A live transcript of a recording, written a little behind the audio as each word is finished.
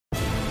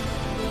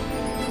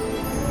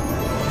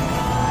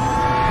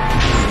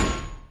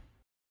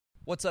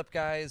What's up,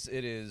 guys?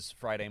 It is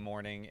Friday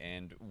morning,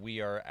 and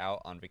we are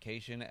out on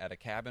vacation at a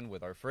cabin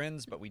with our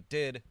friends, but we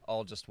did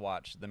all just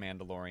watch The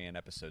Mandalorian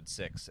Episode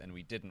 6, and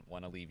we didn't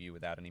want to leave you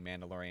without any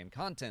Mandalorian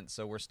content,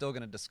 so we're still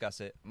going to discuss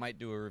it. Might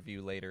do a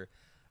review later,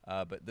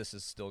 but this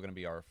is still going to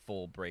be our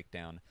full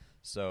breakdown.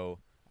 So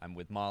I'm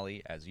with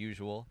Molly, as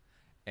usual,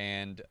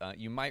 and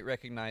you might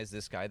recognize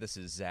this guy. This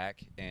is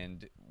Zach,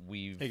 and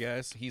Hey,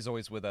 guys. he's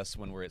always with us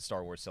when we're at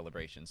Star Wars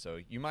Celebration, so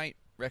you might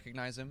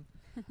recognize him.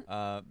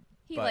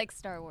 He But- likes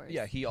Star Wars.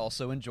 Yeah, he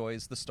also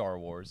enjoys the Star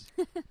Wars.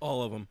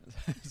 All of them.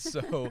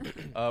 So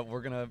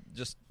we're going to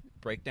just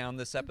break down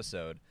this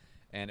episode.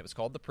 And it was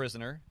called The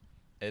Prisoner.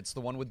 It's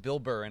the one with Bill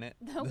Burr in it.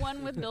 The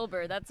one with Bill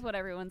Burr. That's what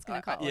everyone's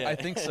going to call Yeah. it. I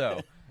think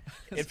so.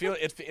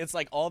 It's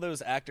like all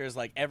those actors.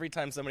 Like every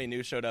time somebody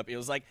new showed up, it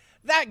was like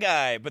that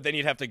guy. But then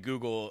you'd have to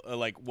Google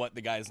like what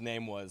the guy's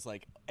name was.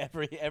 Like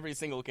every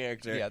single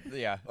character.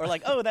 Yeah. Or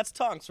like, oh, that's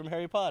Tonks from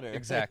Harry Potter.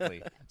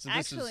 Exactly. So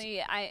this is,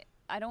 Actually,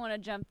 I don't want to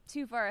jump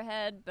too far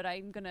ahed, but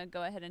I'm going to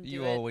go ahead and do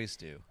you it. always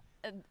do.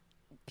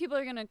 People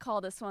are going to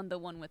call this one the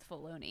one with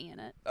Filoni in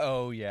it.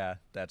 Oh, yeah,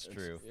 that's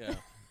true.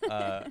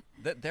 Yeah.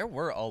 There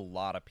were a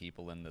lot of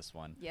people in this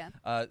one. Yeah.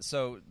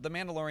 So the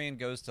Mandalorian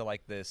goes to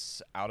like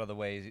this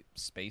out-of-the-way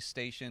space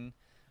station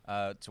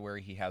to where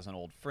he has an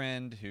old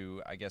friend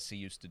who I guess he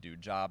used to do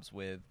jobs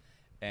with.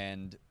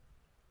 And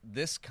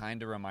this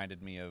kind of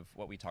reminded me of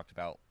what we talked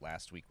about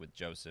last week with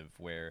Joseph,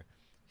 where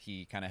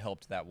he kind of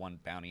helped that one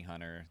bounty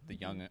hunter, the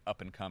young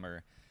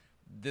up-and-comer.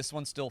 This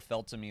one still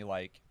felt to me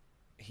like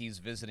he's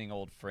visiting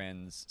old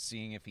friends,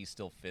 seeing if he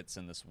still fits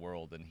in this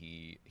world, and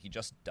he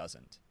just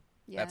doesn't.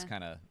 Yeah. That's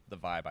kind of the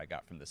vibe I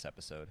got from this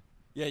episode.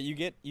 Yeah, you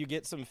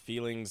get some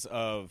feelings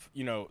of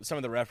some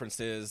of the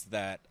references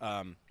that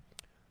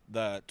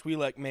the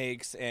Twi'lek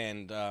makes,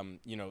 and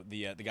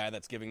the guy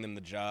that's giving them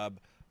the job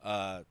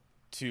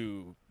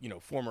to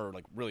former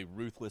like really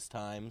ruthless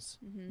times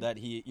that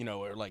he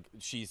or like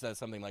she says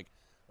something like,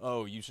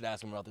 oh, you should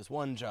ask him about this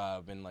one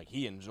job, and like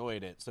he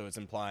enjoyed it, so it's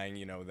implying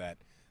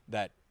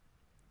that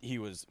he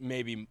was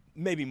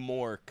maybe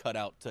more cut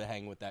out to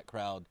hang with that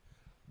crowd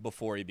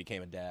before he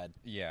became a dad.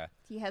 Yeah.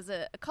 He has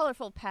a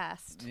colorful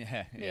past.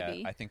 Yeah,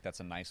 maybe. I think that's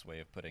a nice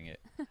way of putting it.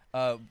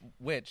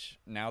 Which,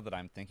 now that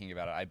I'm thinking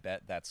about it, I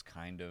bet that's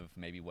kind of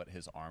maybe what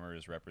his armor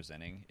is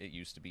representing. It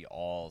used to be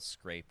all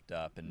scraped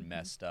up and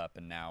messed up,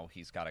 and now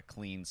he's got a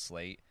clean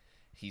slate.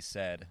 He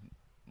said,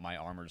 my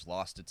armor's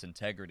lost its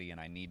integrity, and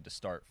I need to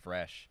start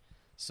fresh.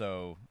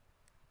 So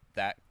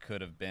that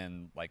could have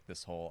been like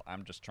this whole,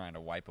 I'm just trying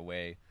to wipe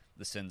away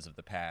the sins of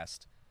the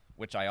past,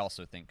 which I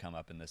also think come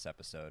up in this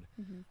episode.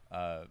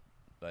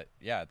 But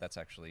yeah, that's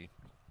actually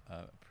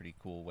a pretty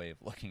cool way of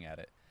looking at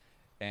it.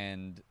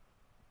 And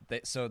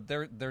so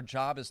their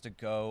job is to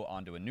go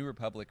onto a New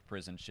Republic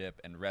prison ship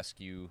and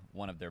rescue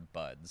one of their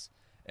buds.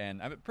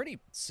 And I have a pretty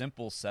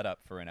simple setup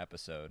for an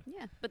episode.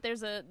 Yeah, but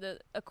there's a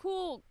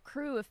cool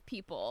crew of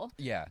people.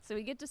 Yeah, So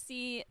we get to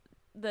see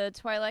the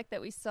Twi'lek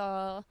that we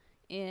saw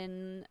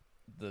in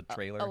the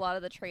trailer, a lot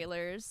of the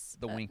trailers.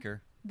 the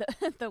winker.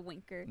 The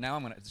winker. Now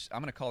I'm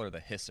gonna call her the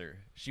hisser.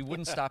 She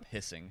wouldn't stop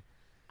hissing.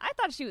 I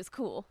thought she was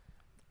cool.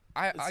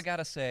 I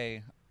gotta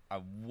say,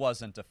 I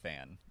wasn't a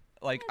fan.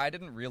 Like, I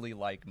didn't really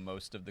like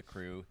most of the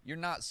crew. You're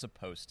not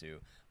supposed to.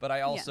 But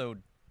I also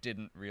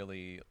didn't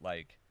really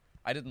like...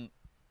 I didn't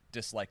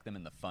dislike them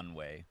in the fun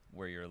way,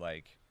 where you're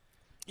like...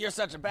 You're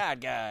such a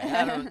bad guy.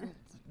 I don't.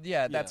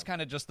 Yeah, that's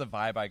kind of just the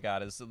vibe I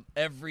got, is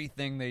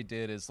everything they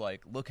did is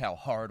like, look how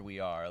hard we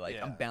are. Like,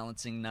 I'm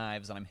balancing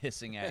knives and I'm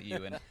hissing at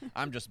you, and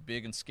I'm just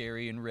big and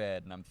scary and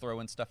red, and I'm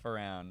throwing stuff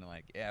around.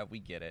 Like, yeah, we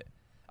get it.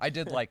 I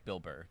did like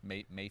Bill Burr.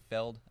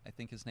 Mayfeld, I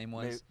think his name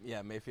was.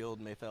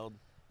 Mayfeld.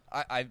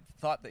 I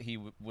thought that he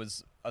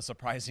was a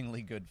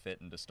surprisingly good fit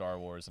into Star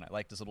Wars, and I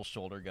liked his little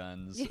shoulder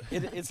guns.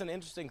 It's an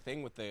interesting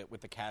thing with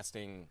the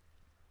casting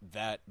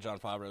that Jon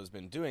Favreau has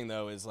been doing,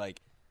 though, is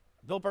like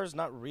Bill Burr's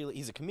not really,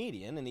 he's a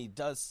comedian and he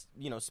does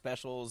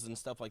specials and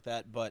stuff like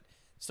that, but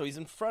so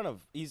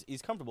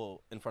he's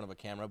comfortable in front of a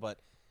camera, but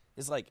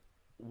it's like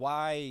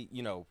why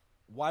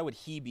would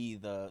he be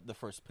the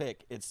first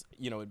pick? It's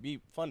it'd be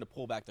fun to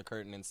pull back the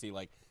curtain and see,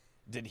 like,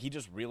 did he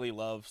just really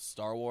love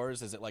Star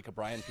Wars? Is it like a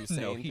Brian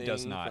Hussein No, he thing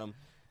does not.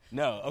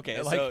 No,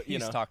 okay. Like, So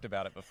he's talked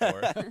about it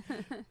before.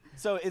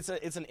 So it's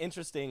an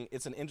interesting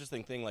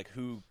thing, like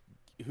who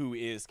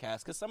is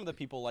cast, because some of the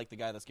people, like the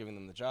guy that's giving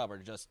them the job, are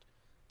just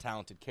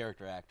talented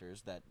character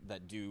actors that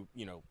do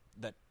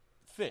that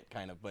fit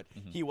kind of, but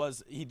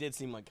he did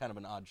seem like kind of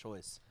an odd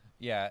choice.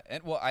 Yeah,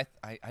 and well,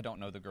 I don't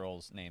know the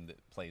girl's name that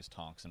plays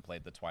Tonks and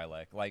played the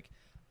Twi'lek. Like,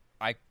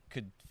 I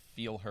could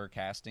feel her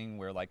casting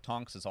where, like,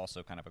 Tonks is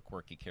also kind of a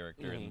quirky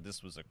character, and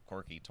this was a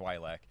quirky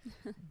Twi'lek.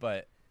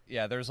 But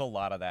yeah, there's a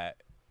lot of that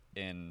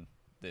in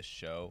this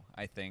show.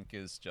 I think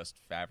is just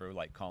Favreau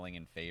like calling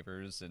in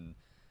favors and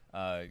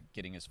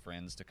getting his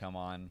friends to come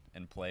on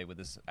and play with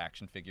his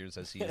action figures,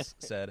 as he has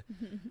said.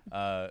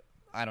 I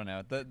don't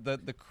know,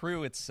 the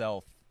crew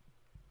itself,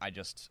 I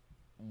just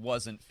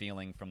wasn't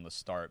feeling from the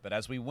start, but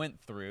as we went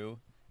through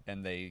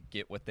and they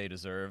get what they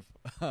deserve,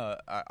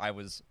 I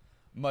was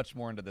much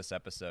more into this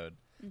episode.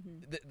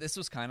 This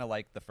was kind of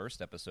like the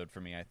first episode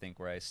for me, I think,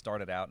 where I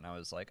started out and I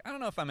was like, I don't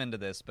know if I'm into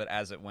this, but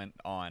as it went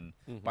on,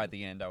 by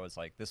the end, I was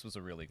like, this was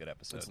a really good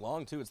episode. It's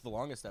long too. It's the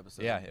longest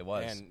episode. Yeah, it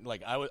was. And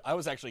like I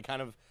was actually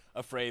kind of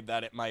afraid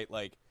that it might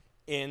like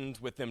end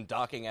with them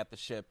docking at the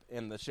ship,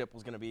 and the ship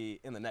was going to be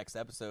in the next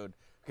episode,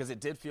 because it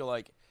did feel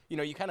like, you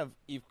know,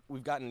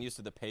 we've gotten used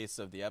to the pace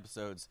of the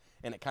episodes,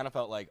 and it kind of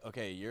felt like,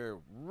 okay, you're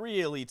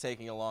really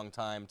taking a long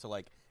time to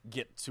like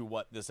get to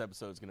what this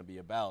episode is going to be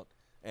about.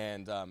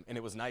 And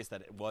it was nice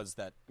that it was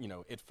that, you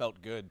know, it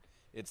felt good.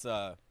 It's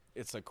a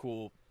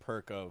cool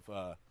perk of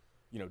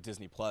you know,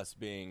 Disney Plus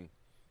being,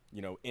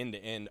 you know, end to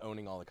end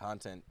owning all the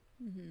content.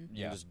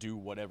 You just do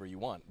whatever you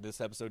want.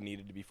 This episode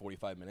needed to be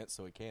 45 minutes,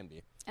 so it can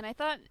be. And I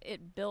thought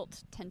it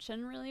built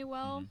tension really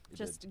well,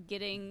 just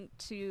getting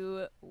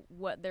to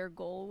what their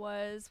goal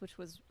was, which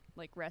was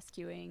like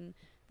rescuing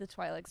the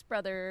Twi'lek's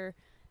brother,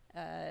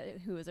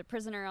 who is a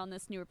prisoner on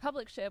this New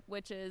Republic ship,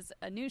 which is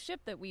a new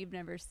ship that we've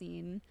never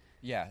seen.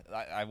 Yeah,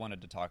 I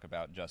wanted to talk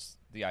about just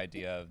the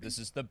idea of this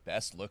is the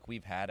best look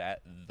we've had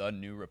at the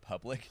New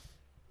Republic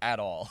at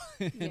all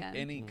in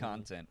any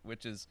content,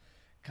 which is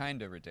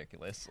kind of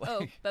ridiculous.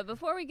 Oh, but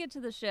before we get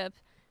to the ship,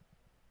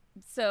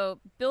 so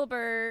Bill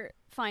Burr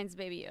finds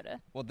Baby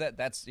Yoda. Well,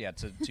 that's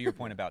to your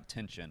point about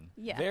tension.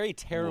 Yeah. Very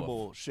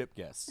terrible ship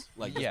guests.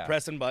 Like just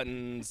pressing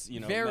buttons,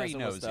 you know, very messing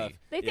with nosy. stuff.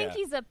 They think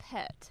he's a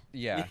pet.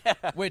 Yeah.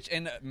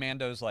 And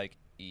Mando's like,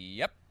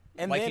 yep.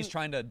 And like then, he's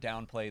trying to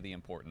downplay the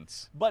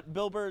importance. But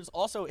Bill Burr's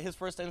also, his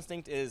first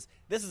instinct is,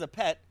 this is a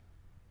pet,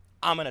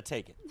 I'm going to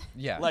take it.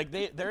 Yeah. Like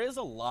there is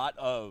a lot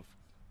of,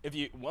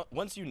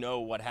 once you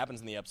know what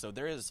happens in the episode,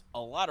 there is a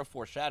lot of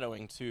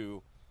foreshadowing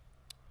to,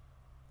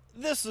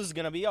 this is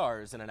going to be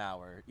ours in an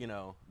hour, you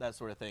know, that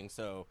sort of thing.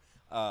 So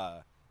there's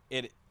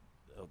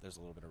a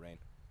little bit of rain.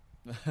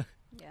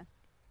 Yeah.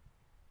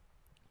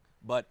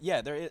 But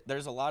yeah,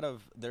 there's a lot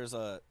of, there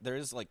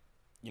is like,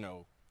 you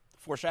know,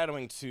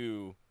 foreshadowing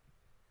to,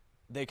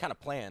 they kind of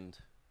planned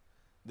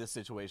this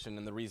situation,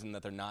 and the reason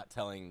that they're not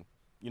telling,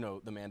 you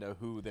know, the Mando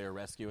who they're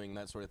rescuing,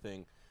 that sort of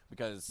thing,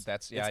 because I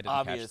didn't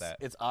obvious, catch that.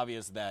 It's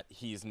obvious that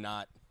he's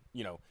not,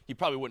 you know, he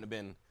probably wouldn't have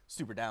been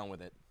super down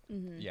with it.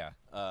 Yeah,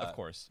 of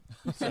course.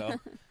 So,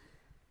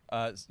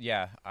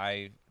 yeah,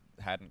 I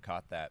hadn't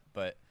caught that,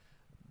 but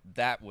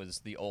that was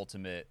the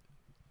ultimate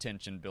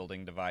tension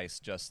building device.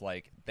 Just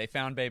like they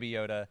found Baby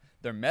Yoda,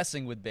 they're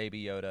messing with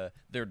Baby Yoda,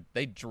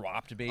 they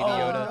dropped Baby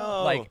Yoda,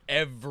 no. like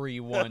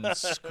everyone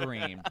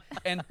screamed,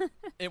 and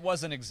it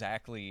wasn't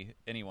exactly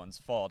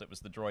anyone's fault. It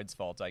was the droid's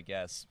fault, I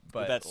guess.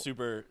 But that's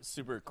super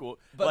cool.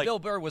 But like, Bill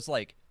Burr was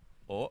like,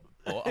 oh,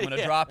 I'm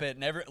gonna drop it,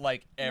 and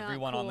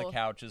everyone on the cool.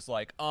 couch is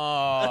like,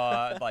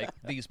 oh, like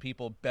these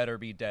people better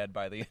be dead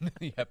by the end of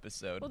the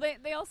episode. Well,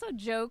 they also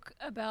joke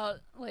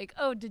about like,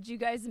 oh, did you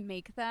guys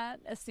make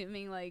that?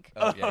 Assuming like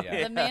Oh,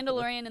 yeah. the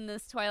Mandalorian and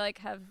this Twi'lek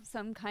have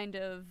some kind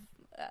of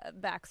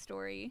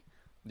backstory.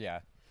 Yeah.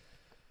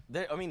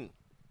 I mean,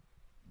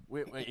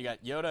 you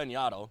got Yoda and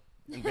Yaddle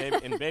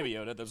and Baby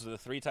Yoda. Those are the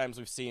 3 times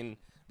we've seen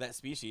that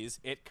species.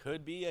 It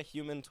could be a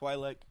human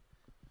Twi'lek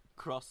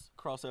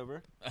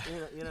crossover.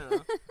 You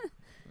know.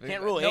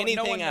 Can't rule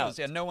anything out. Knows,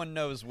 yeah, no one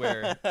knows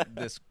where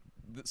the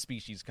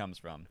species comes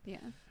from. Yeah.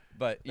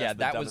 But That's yeah, the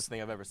that dumbest was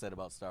thing I've ever said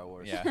about Star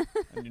Wars. Yeah,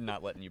 I'm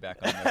not letting you back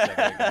on this ever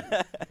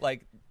again.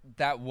 Like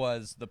that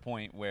was the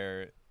point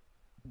where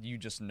you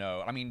just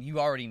know. I mean, you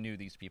already knew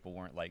these people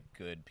weren't like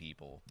good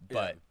people,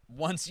 but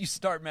once you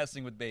start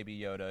messing with Baby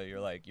Yoda, you're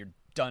like, you're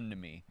done to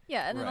me.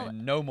 Yeah, and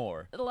then no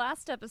more. the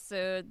last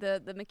episode,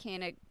 the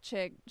mechanic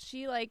chick,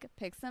 she like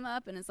picks him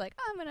up and is like,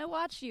 I'm gonna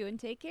watch you and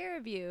take care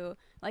of you,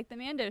 like the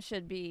Mando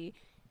should be.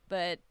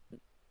 But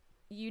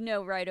you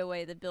know right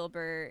away that Bill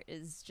Burr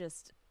is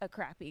just a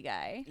crappy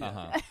guy.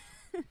 Uh-huh.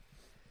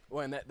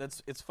 Well, and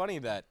it's funny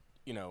that,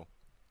 you know,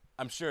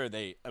 I'm sure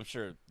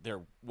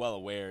they're well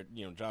aware.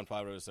 You know, Jon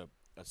Favreau is a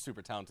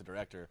super talented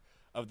director,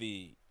 of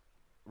the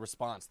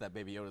response that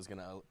Baby Yoda is going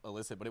to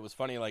elicit. But it was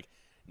funny, like,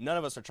 none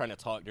of us are trying to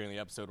talk during the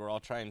episode. We're all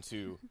trying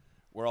to,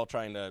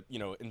 you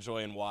know,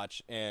 enjoy and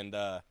watch. And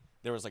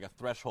there was like a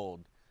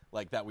threshold,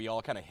 like, that we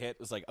all kind of hit. It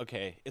was like,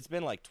 okay, it's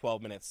been like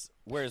 12 minutes.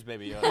 Where's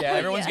Baby Yoda? Yeah,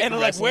 everyone's And getting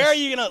like, restless. where are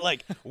you gonna,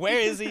 like, where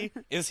is he?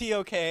 Is he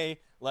okay?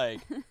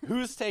 Like,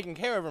 who's taking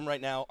care of him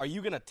right now? Are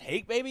you gonna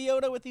take Baby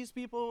Yoda with these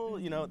people?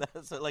 You know,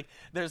 that's like,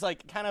 there's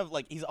like kind of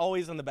like, he's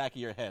always in the back of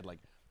your head, like,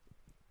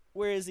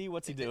 where is he?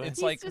 What's he doing? It's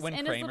He's like just when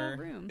in his little Kramer.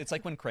 room. It's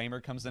like when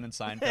Kramer comes in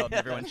Seinfeld and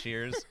everyone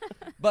cheers.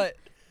 But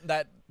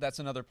that's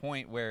another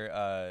point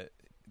where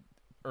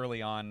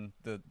early on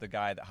the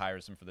guy that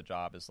hires him for the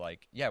job is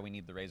like, yeah, we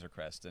need the Razor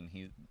Crest, and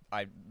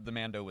the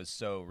Mando was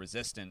so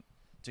resistant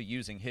to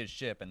using his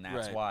ship, and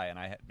that's Right. why. And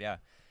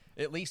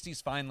at least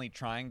he's finally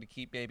trying to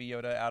keep Baby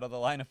Yoda out of the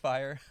line of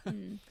fire.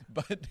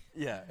 But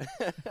Yeah.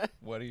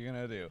 what are you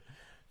gonna do?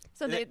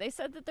 So they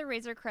said that the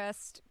Razor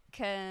Crest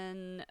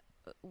can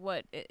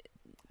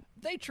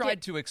They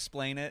tried to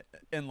explain it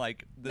in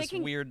like this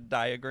weird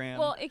diagram.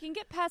 Well, it can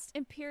get past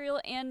Imperial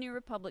and New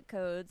Republic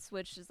codes,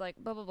 which is like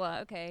blah blah blah.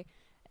 Okay,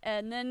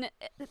 And then,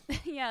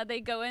 yeah, they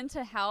go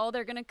into how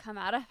they're going to come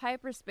out of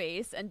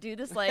hyperspace and do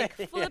this, like,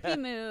 flippy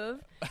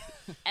move.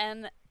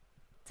 And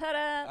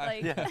ta-da!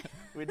 Like, yeah,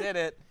 we did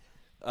it.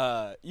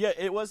 Yeah,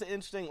 it was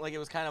interesting. Like, it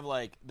was kind of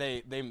like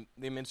they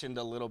mentioned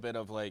a little bit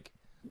of, like,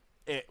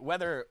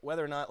 whether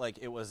or not, like,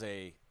 it was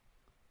a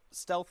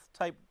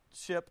stealth-type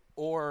ship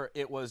or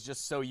it was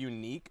just so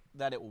unique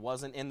that it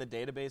wasn't in the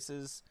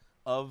databases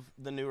of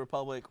the New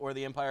Republic or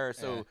the Empire,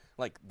 so,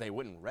 like, they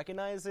wouldn't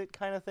recognize it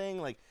kind of thing.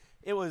 Like,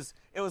 it was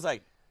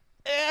like,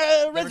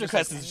 Razor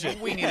Crest's ship.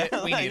 We need it.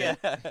 We need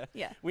it.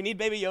 yeah. We need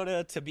Baby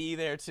Yoda to be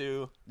there,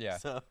 too. Yeah.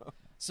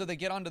 So they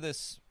get onto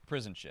this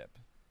prison ship,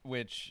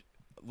 which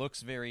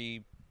looks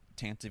very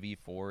Tantive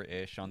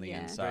 4-ish on the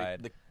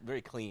inside.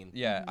 Very clean.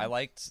 Yeah, I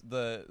liked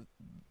the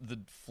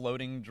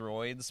floating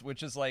droids,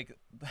 which is like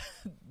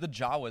the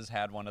Jawas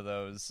had one of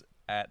those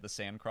at the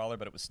Sandcrawler,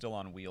 but it was still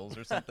on wheels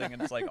or something.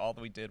 And it's like all that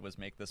we did was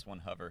make this one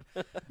hover.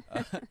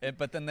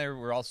 But then there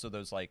were also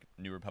those like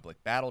New Republic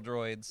battle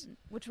droids,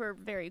 which were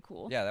very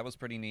cool. Yeah, that was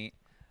pretty neat.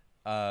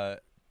 I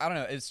don't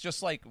know. It's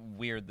just like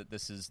weird that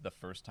this is the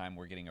first time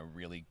we're getting a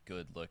really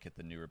good look at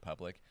the New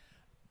Republic.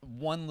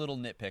 One little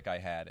nitpick I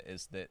had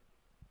is that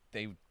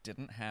they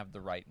didn't have the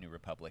right New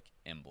Republic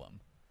emblem,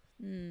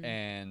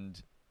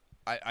 and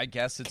I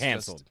guess it's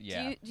canceled. Just,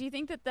 yeah. Do you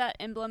think that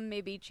emblem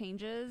maybe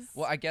changes?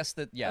 Well, I guess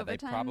that over they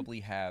time?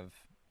 probably have.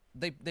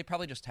 They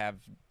probably just have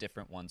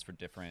different ones for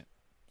different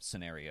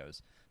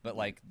scenarios. But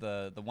like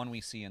the one we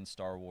see in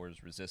Star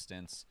Wars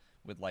Resistance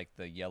with like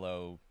the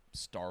yellow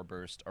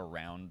starburst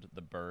around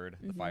the bird,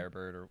 the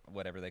Firebird or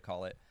whatever they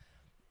call it,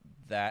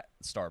 that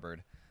Starbird,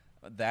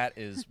 that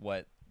is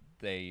what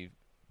they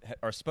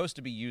are supposed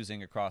to be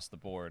using across the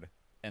board.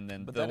 And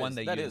then But the one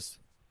they that use is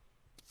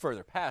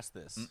further past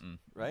this,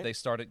 right? They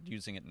started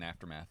using it in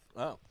Aftermath.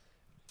 Oh.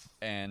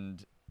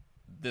 And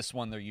this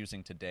one they're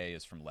using today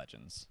is from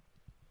Legends,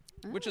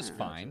 which is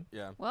fine.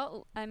 Yeah.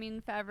 Well, I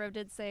mean, Favreau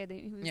did say that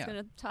he was Yeah.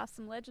 going to toss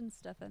some Legends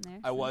stuff in there.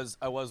 I was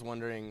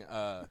wondering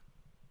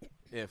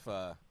if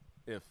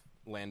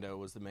Lando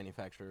was the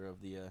manufacturer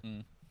of the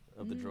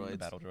droids, The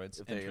battle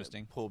droids. If they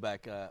Interesting. pull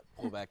back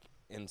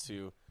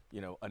into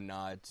a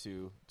nod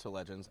to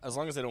Legends, as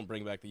long as they don't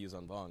bring back the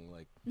Yuzan Vong,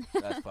 like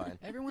that's fine.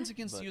 Everyone's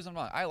against But- the Yuzan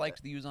Vong. I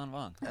liked the Yuzan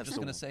Vong. I'm just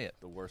gonna say it.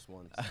 The worst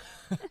ones.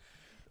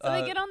 So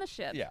they get on the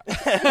ship.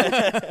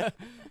 Yeah.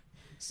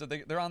 So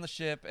they're on the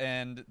ship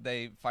and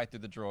they fight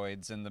through the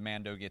droids, and the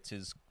Mando gets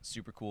his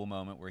super cool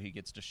moment where he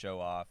gets to show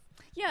off.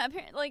 Yeah,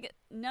 apparently, like,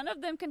 none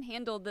of them can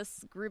handle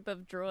this group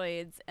of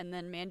droids, and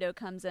then Mando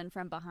comes in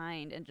from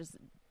behind and just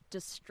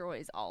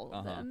destroys all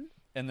of them.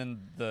 And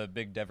then the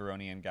big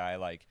Deveronian guy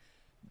like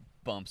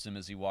bumps him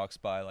as he walks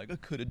by, like, I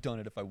could have done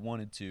it if I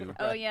wanted to.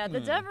 Oh, yeah,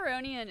 the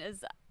Deveronian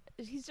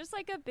he's just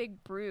like a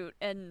big brute,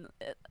 and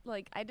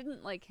like I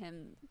didn't like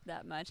him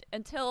that much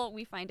until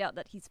we find out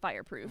that he's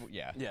fireproof.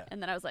 Yeah. Yeah.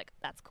 And then I was like,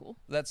 that's cool.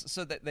 That's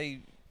so that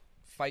they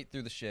fight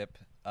through the ship.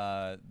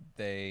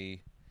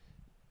 They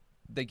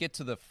get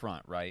to the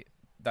front, right?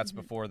 That's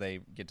before they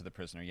get to the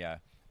prisoner, yeah.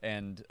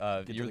 And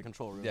Get to the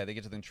control room. Yeah, they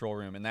get to the control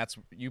room, and that's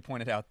you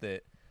pointed out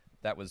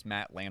that was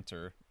Matt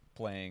Lanter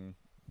playing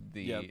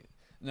the. Yep.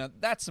 Now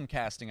that's some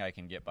casting I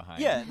can get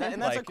behind. Yeah,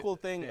 and that's a Like, cool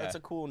thing. yeah. That's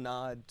a cool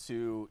nod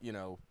to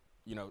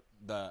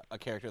a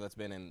character that's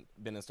been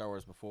in Star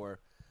Wars before,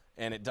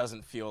 and it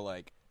doesn't feel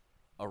like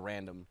a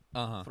random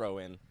throw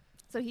in.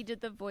 So he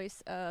did the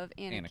voice of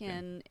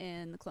Anakin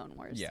in the Clone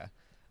Wars. Yeah.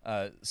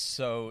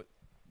 So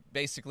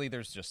basically,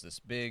 there's just this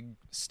big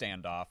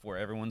standoff where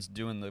everyone's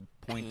doing the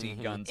pointy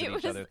guns at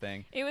each other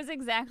thing. It was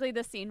exactly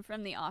the scene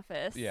from The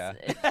Office. Yeah.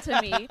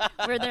 To me,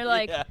 where they're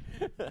like, Yeah.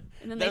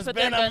 and then There's they put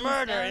been their a guns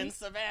murder down, in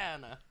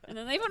Savannah. and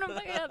then they put them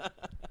back up.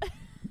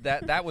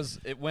 That was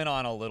it went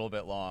on a little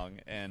bit long,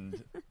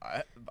 and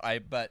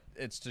but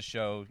it's to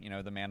show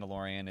the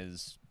Mandalorian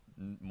is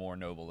more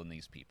noble than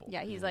these people.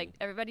 Yeah, he's like,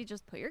 everybody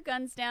just put your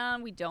guns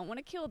down. We don't want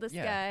to kill this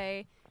Yeah.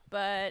 guy,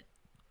 but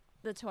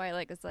the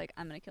Twi'lek is like,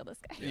 I'm gonna kill this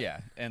guy. Yeah,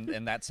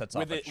 and that sets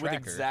off with a with tracker.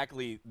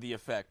 exactly the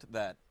effect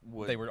that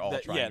They were all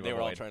trying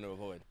to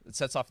avoid. It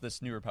sets off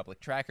this New Republic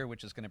tracker,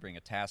 which is going to bring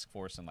a task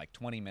force in like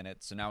 20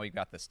 minutes. So now we've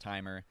got this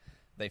timer.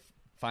 They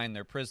find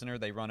their prisoner.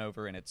 They run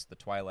over, and it's the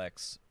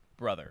Twi'lek's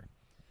brother.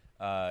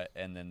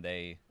 And then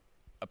they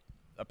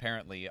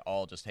apparently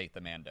all just hate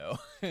the Mando.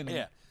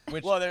 Yeah.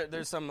 Which, Well,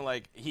 there's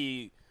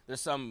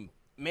some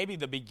maybe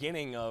the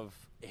beginning of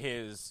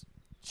his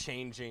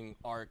changing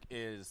arc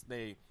is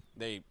they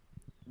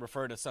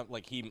refer to something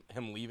like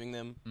him leaving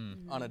them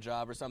on a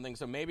job or something.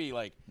 So maybe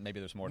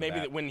there's more to maybe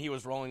that. when he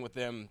was rolling with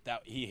them,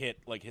 that he hit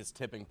like his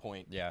tipping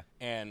point. Yeah.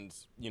 And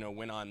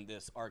went on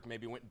this arc.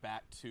 Maybe went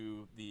back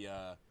to the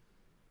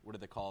what do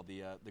they call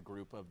the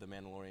group of the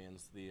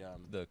Mandalorians?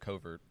 The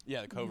covert.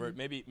 Yeah, the covert.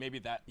 Maybe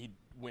that he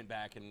went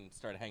back and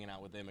started hanging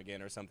out with them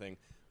again or something.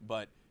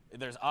 But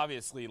there's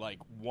obviously like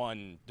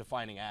one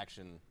defining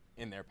action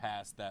in their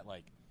past that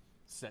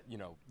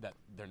that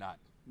they're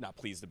not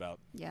pleased about.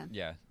 Yeah.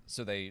 Yeah.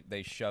 So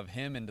they shove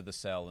him into the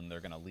cell, and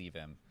they're going to leave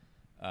him.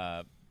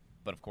 But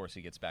of course,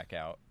 he gets back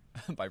out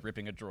by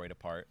ripping a droid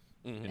apart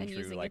in And true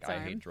using like its I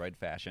arm. hate droid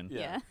fashion.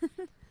 Yeah.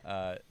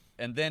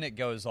 And then it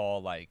goes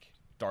all like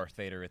Darth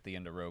Vader at the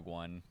end of Rogue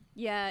One.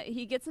 Yeah,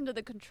 he gets into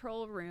the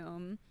control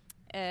room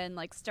and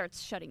like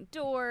starts shutting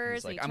doors.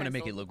 He's like, and I'm he gonna turns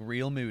make the- it look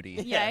real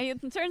moody. Yeah, he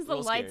turns the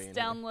Real lights scary in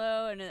down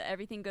low and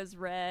everything goes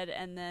red,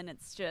 and then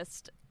it's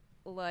just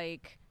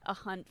like a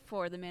hunt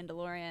for the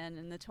Mandalorian,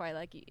 and the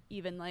Twi'lek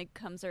even like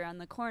comes around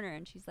the corner,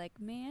 and she's like,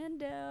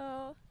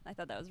 Mando. I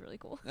thought that was really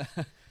cool.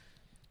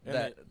 And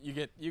That-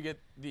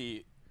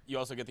 you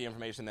also get the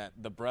information that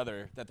the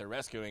brother that they're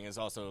rescuing is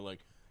also like,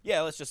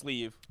 yeah, let's just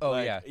leave. Oh,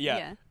 Like, yeah.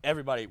 Yeah.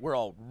 Everybody, we're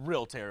all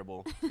real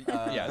terrible.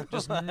 Yeah,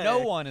 just no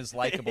one is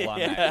likable on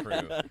that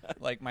crew.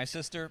 Like my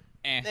sister,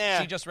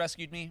 Yeah. she just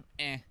rescued me.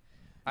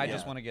 I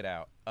just Yeah. want to get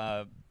out.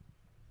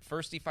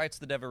 First, he fights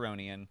the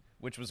Devaronian,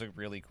 which was a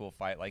really cool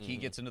fight. Like he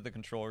gets into the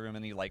control room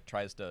and he like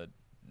tries to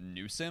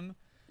noose him.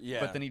 Yeah.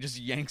 But then he just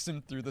yanks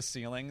him through the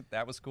ceiling.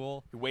 That was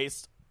cool. He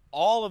wastes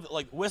all of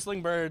like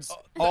whistling birds,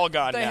 all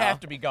gone They now.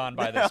 have to be gone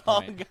by this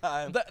All point.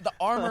 gone. The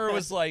armor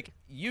was like,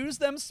 use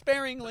them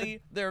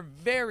sparingly. They're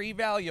very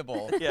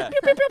valuable. Yeah.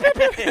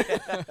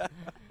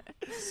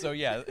 So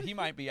yeah, he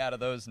might be out of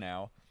those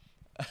now.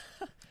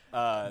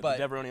 But But-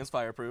 Deveronian's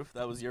fireproof.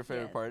 That was your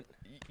favorite Yeah. part.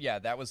 Yeah,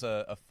 that was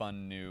a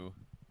fun new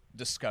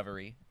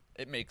discovery.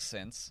 It makes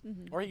sense.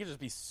 Or he could just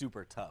be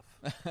super tough.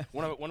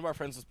 one of our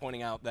friends was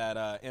pointing out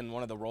that in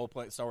one of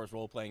the Star Wars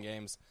role playing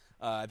games,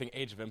 I think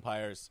Age of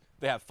Empires,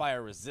 they have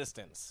fire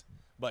resistance.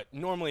 But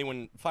normally,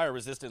 when fire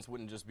resistance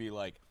wouldn't just be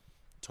like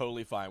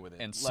totally fine with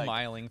it And like,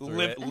 smiling through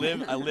live, it.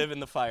 Live, I live in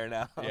the fire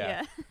now.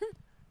 Yeah.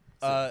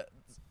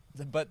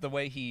 But the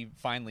way he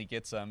finally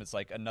gets him, it's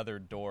like another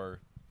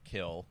door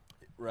kill.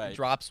 Right.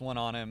 Drops one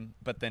on him,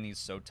 but then he's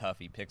so tough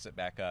he picks it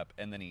back up,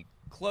 and then he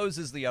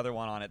closes the other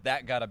one on it.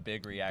 That got a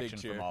big reaction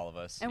cheer. from all of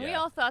us. And we Yeah.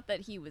 all thought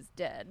that he was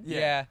dead.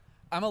 Yeah.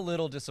 I'm a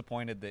little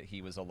disappointed that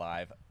he was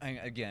alive.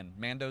 Again,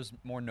 Mando's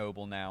more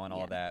noble now and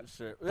all Yeah. that.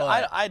 Sure.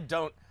 But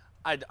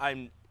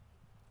I'm.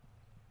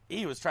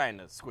 He was trying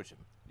to squish him.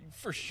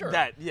 for sure.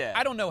 Yeah.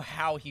 I don't know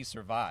how he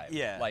survived.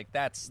 Yeah. Like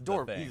that's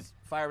Door. the thing. He's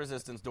fire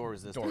resistance. Door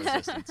resistance. Door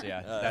resistance,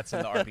 yeah. That's in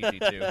the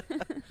RPG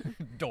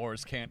too.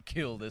 Doors can't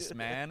kill this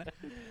man.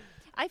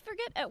 I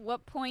forget at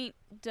what point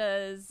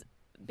does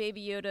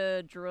Baby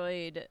Yoda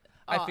droid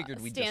I figured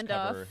we'd just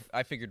standoff cover.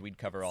 I figured we'd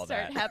cover all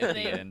start that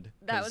happening. at the end.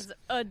 That 'cause was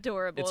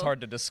adorable. It's hard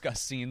to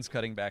discuss scenes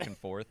cutting back and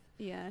forth.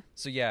 Yeah.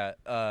 So yeah,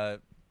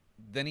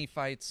 then he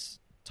fights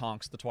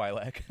Tonks the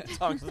Twi'lek.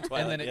 Tonks the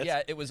Twi'lek, And then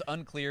yes. it was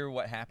unclear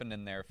what happened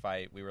in their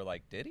fight. We were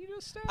like, did he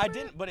just stab I her?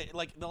 didn't, but it,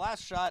 like the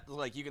last shot,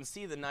 like you can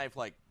see the knife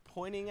like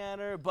pointing at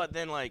her, but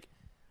then like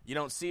you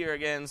don't see her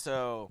again.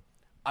 So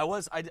I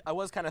was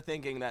kind of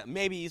thinking that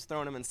maybe he's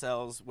throwing him in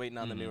cells, waiting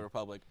on the New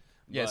Republic.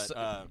 Yes.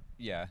 But,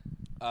 Yeah.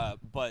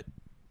 but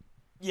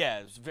yeah,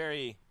 it's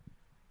very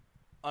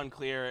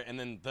unclear. And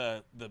then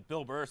the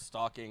Bill Burr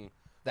stalking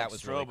That like,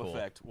 was strobe really cool.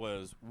 effect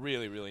was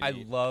really really I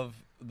neat. love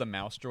the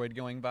mouse droid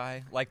going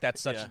by. Like that's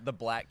such Yeah. the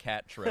black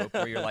cat trope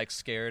where you're like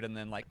scared and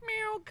then like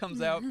meow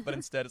comes out, but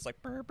instead it's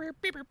like burr, burr,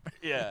 beep, beep.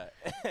 Yeah,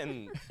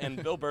 and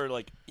Bill Burr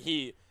like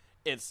he's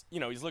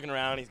looking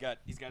around. He's got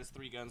his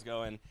 3 guns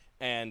going,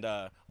 and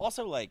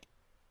also like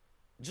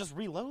just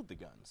reload the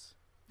guns.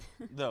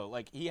 Though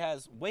like he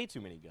has way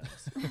too many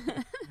guns.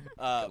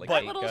 Like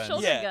That eight little guns.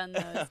 shoulder Yeah. gun though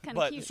is kind of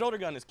but cute. the shoulder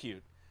gun is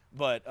cute.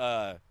 But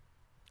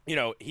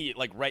he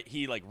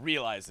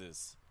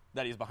realizes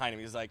that he's behind him.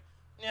 He's like,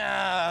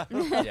 yeah,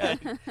 Yeah.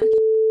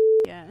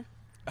 Yeah.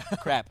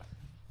 crap.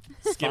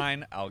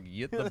 Fine, I'll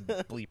get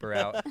the bleeper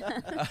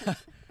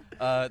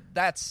out.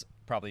 That's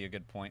probably a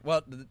good point.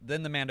 Well,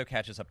 then the Mando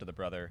catches up to the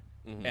brother,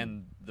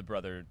 and the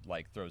brother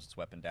like throws his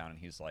weapon down, and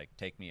he's like,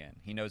 "Take me in."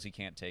 He knows he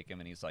can't take him,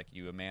 and he's like,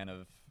 "You a man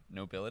of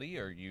nobility,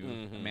 or you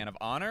a man of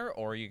honor,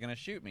 or are you gonna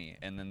shoot me?"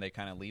 And then they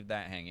kind of leave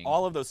that hanging.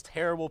 All of those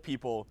terrible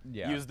people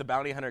Yeah. use the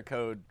bounty hunter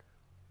code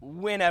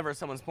whenever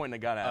someone's pointing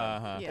a gun at them.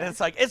 Uh-huh. Yeah. And it's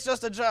like, it's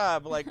just a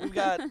job. Like, we've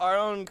got our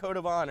own code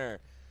of honor.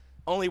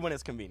 Only when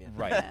it's convenient.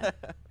 Right. Yeah.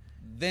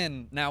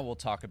 Then now we'll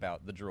talk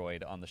about the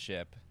droid on the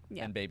ship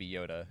Yeah. and Baby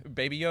Yoda.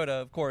 Baby Yoda,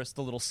 of course,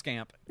 the little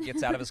scamp,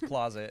 gets out of his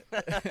closet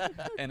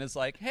and is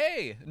like,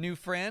 "Hey, new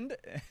friend."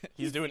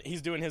 He's doing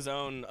his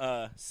own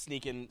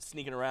sneaking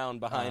around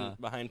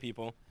behind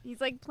people. He's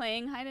like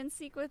playing hide and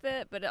seek with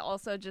it, but it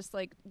also just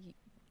like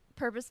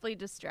purposely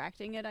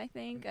distracting it, I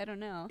think. I don't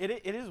know. It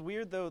is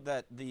weird though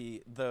that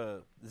the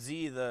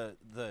Z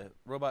the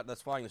robot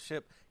that's flying the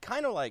ship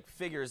kind of like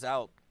figures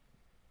out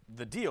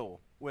the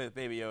deal with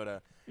Baby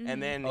Yoda,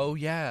 and then Oh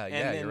yeah, and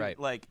yeah, then, you're right.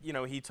 Like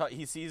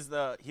he sees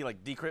he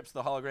like decrypts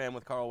the hologram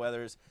with Carl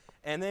Weathers,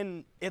 and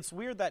then it's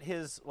weird that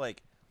his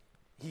like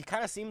he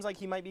kind of seems like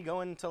he might be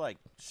going to like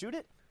shoot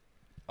it.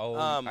 Oh,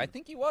 I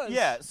think he was.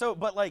 Yeah. So,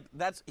 but like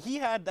he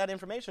had that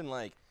information.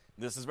 Like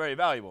this is very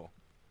valuable.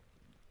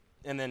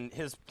 And then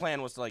his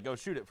plan was to like go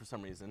shoot it for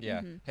some reason.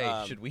 Yeah.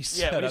 Hey, should we yeah,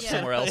 set we up should.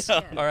 somewhere else?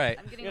 Yeah. All right.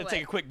 I'm We're getting gonna wet.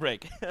 take a quick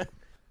break. All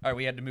right.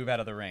 We had to move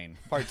out of the rain.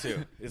 Part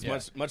 2 is Yeah.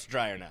 much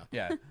drier now.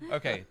 Yeah.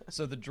 Okay.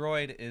 So the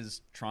droid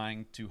is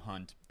trying to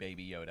hunt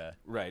Baby Yoda.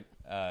 Right.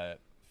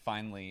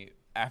 Finally,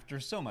 after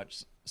so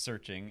much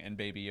searching and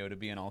Baby Yoda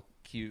being all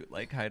cute,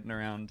 like hiding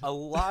around. A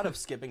lot of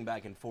skipping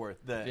back and forth.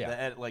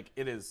 Yeah.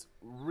 It is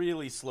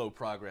really slow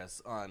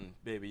progress on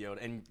Baby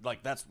Yoda, and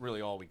like that's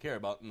really all we care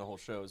about in the whole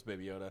show is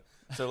Baby Yoda.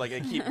 So like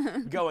they keep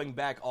going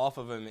back off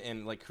of him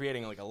and like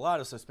creating like a lot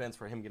of suspense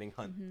for him getting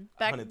hunted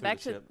through the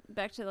ship.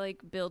 Back to like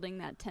building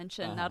that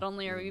tension. Not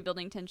only are we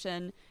building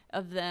tension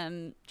of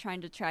them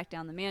trying to track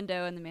down the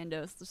Mando, and the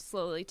Mando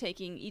slowly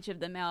taking each of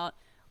them out.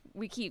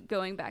 We keep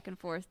going back and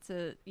forth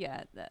to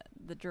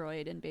the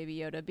droid and Baby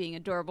Yoda being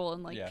adorable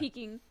and like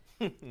peeking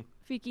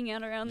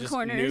out around Just the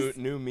corners.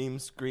 New meme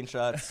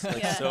screenshots,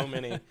 like so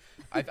many.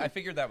 I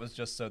figured that was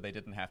just so they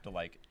didn't have to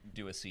like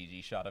do a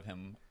CG shot of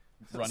him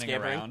running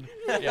Scampering. around.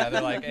 Yeah,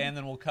 they're like, and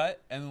then we'll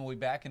cut, and then we'll be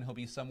back, and he'll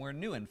be somewhere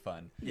new and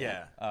fun.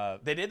 Yeah,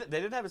 they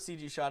did have a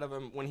CG shot of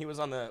him when he was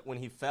when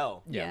he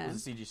fell. Yeah. It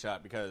was a CG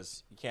shot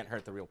because you can't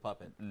hurt the real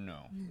puppet.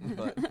 No,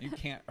 but you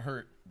can't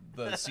hurt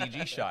the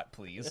CG shot,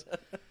 please.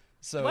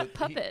 So What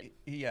puppet?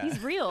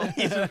 He's real.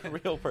 He's a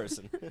real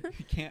person.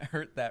 He can't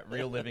hurt that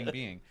real living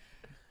being.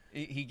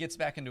 He gets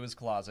back into his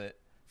closet,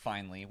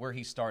 finally, where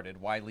he started.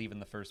 Why leave in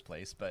the first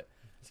place? But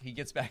he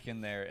gets back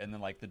in there, and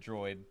then like the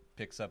droid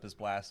picks up his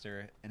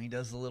blaster, and he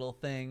does the little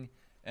thing,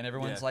 and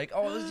everyone's like,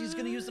 oh, he's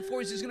going to use the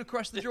Force. He's going to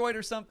crush the droid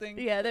or something.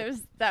 Yeah,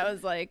 that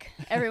was like,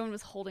 everyone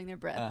was holding their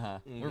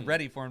breath. We're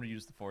ready for him to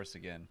use the Force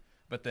again.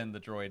 But then the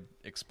droid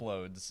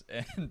explodes,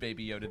 and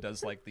Baby Yoda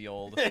does like the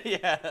old...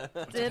 Yeah.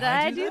 Did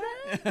I do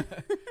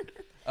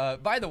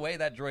that? By the way,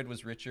 that droid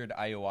was Richard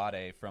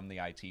Ayoade from the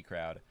IT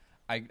Crowd.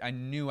 I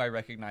knew I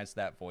recognized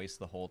that voice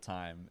the whole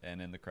time,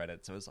 and in the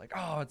credits, it was like,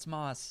 oh, it's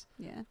Moss.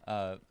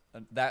 Yeah.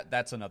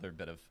 That's another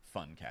bit of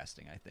fun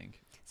casting, I think.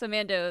 So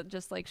Mando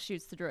just like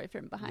shoots the droid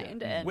from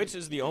behind, and Which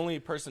is the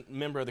only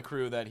member of the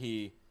crew that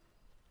he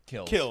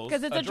Kills.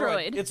 because it's a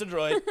droid. It's a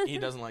droid. He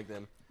doesn't like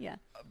them. Yeah.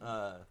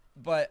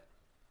 But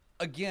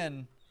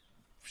again,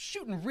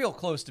 shooting real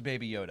close to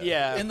Baby Yoda.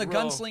 Yeah, in the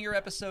real- gunslinger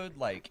episode,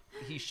 like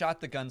he shot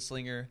the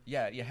gunslinger.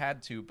 Yeah, you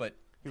had to, but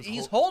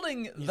he's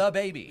holding the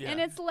baby. Yeah.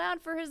 And it's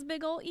loud for his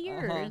big old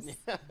ears.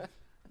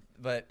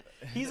 But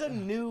He's a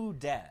new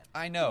dad.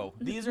 I know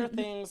These are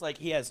things like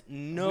he has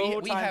no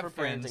we time have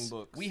for parenting friends.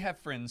 books. We have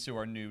friends who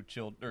are new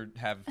children or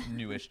have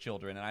newish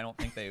children, and I don't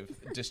think they've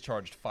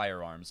discharged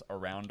firearms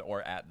around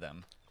or at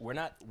them. We're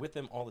not with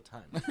them all the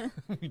time.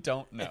 We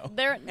don't know.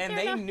 They're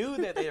They not- knew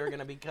that they were going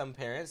to become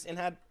parents and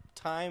had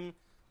time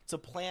to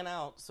plan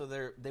out so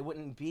they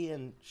wouldn't be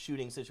in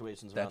shooting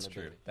situations around That's their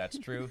true. baby. That's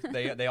true.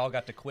 They all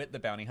got to quit the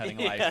bounty hunting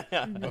life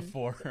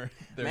before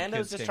their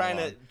Mando's kids just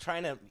came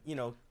trying to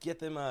get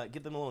them a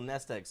little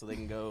nest egg so they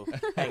can go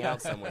hang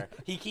out somewhere.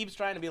 He keeps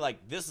trying to be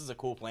like, this is a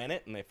cool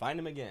planet, and they find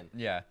him again.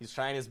 Yeah. He's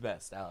trying his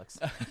best, Alex.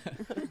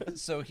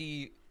 So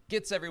he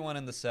gets everyone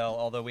in the cell,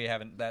 although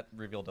that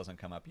reveal doesn't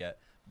come up yet.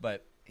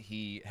 But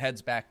he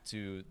heads back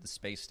to the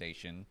space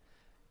station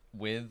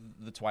with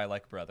the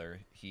Twi'lek brother.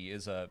 He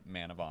is a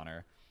man of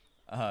honor.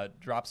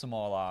 Drops them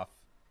all off,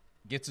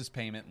 gets his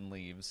payment, and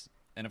leaves.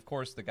 And of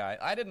course, the guy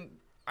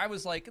I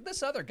was like,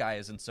 this other guy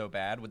isn't so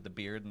bad with the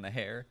beard and the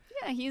hair.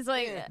 Yeah, he's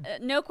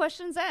like, no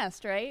questions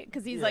asked, right?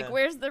 Because he's like,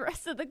 where's the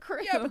rest of the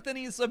crew? Yeah, but then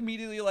he's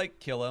immediately like,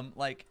 kill him.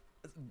 Like,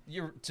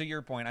 to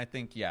your point, I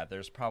think,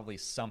 there's probably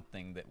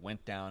something that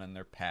went down in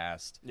their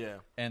past. Yeah.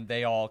 And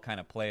they all kind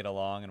of played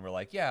along and were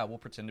like, yeah, we'll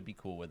pretend to be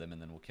cool with him, and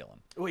then we'll kill him.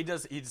 Well,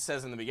 he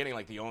says in the beginning,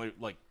 like,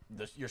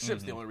 your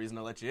ship's the only reason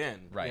to let you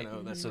in. Right.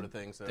 That sort of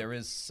thing. So There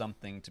is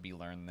something to be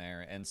learned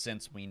there, and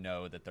since we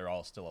know that they're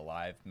all still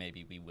alive,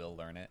 maybe we will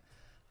learn it.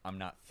 I'm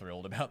not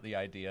thrilled about the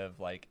idea of,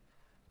 like,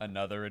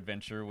 another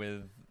adventure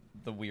with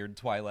the weird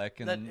Twi'lek.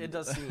 And it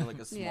does seem like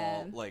a small,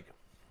 Yeah. like,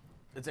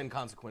 it's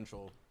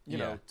inconsequential, you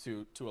know,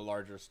 to a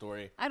larger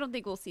story. I don't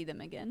think we'll see them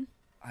again.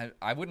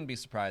 I wouldn't be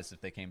surprised if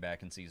they came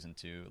back in season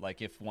 2.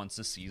 Like, if once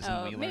a season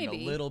we learned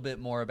maybe. a little bit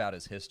more about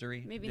his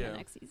history. Maybe in the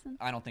next season.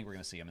 I don't think we're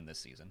going to see him in this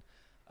season.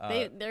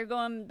 They're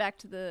going back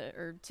to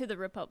the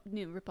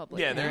New Republic.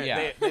 Yeah,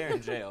 now. they're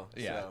in jail.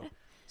 Yeah.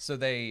 So. So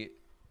the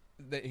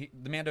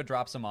Mando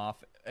drops him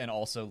off and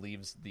also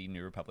leaves the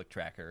New Republic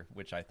tracker,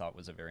 which I thought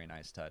was a very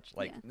nice touch.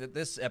 Like,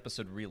 this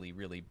episode really,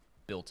 really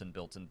built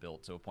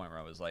to a point where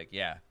I was like,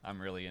 yeah,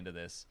 I'm really into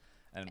this.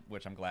 And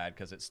which I'm glad,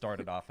 because it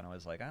started off and I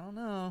was like, I don't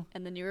know.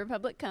 And the New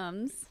Republic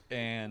comes.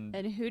 And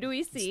who do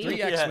we see? it's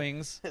 3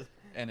 X-Wings,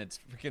 and it's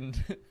freaking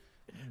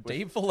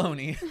Dave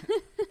Filoni.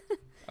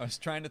 I was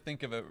trying to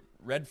think of a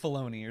Red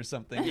Filoni or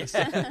something.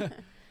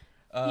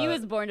 He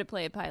was born to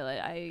play a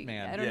pilot. I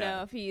don't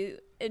know if he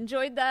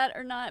enjoyed that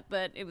or not,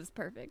 but it was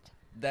perfect.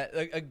 That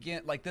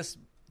again, like this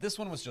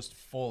one was just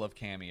full of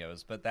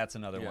cameos, but that's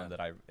another one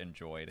that I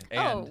enjoyed.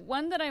 And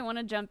one that I want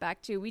to jump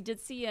back to. We did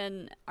see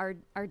an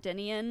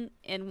Ardenian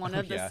in one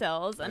of the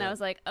cells, and I was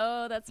like,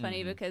 oh, that's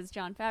funny because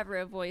Jon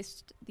Favreau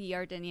voiced the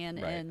Ardenian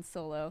in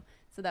Solo,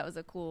 so that was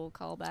a cool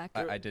callback.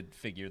 I did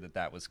figure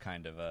that was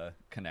kind of a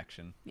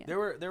connection. Yeah.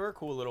 There were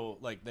cool little,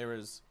 like, there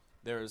was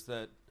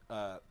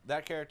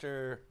that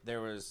character.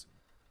 There was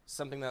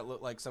something that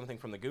looked like something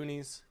from the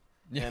Goonies.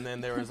 Yeah. And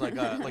then there was like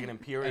an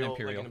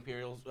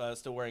imperial,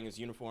 still wearing his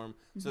uniform.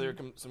 So there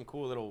were some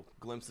cool little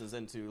glimpses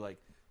into like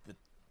the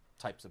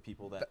types of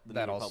people that the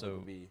That New Republic also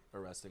will be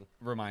arresting.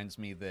 reminds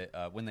me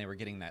that when they were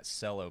getting that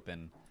cell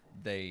open,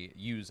 they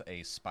use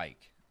a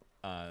spike,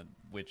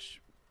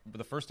 which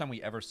the first time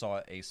we ever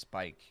saw a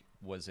spike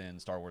was in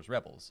Star Wars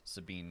Rebels.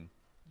 Sabine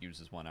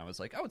uses one. I was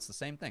like, oh, it's the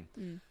same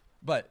thing.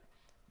 But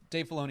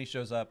Dave Filoni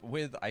shows up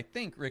with, I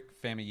think,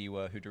 Rick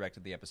Famuyiwa, who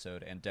directed the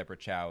episode, and Deborah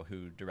Chow,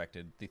 who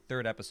directed the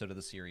third episode of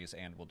the series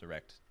and will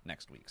direct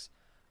next week's.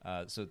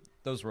 So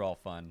those were all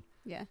fun.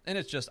 Yeah. And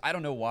it's just, I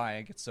don't know why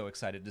I get so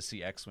excited to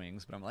see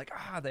X-Wings, but I'm like,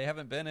 I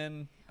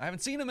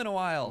haven't seen them in a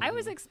while. I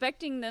was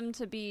expecting them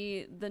to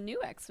be the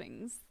new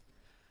X-Wings.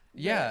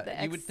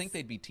 Yeah, you would think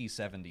they'd be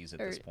T-70s at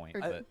this point.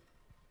 But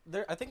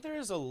I think there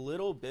is a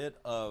little bit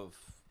of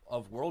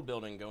world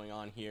building going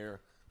on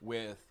here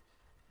with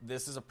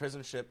this is a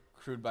prison ship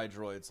crewed by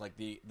droids. Like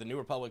the New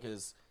Republic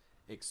is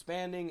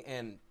expanding,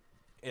 and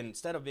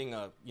instead of being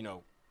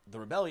the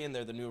rebellion,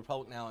 they're the New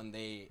Republic now, and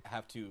they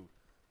have to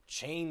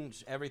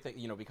change everything,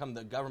 become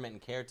the government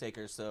and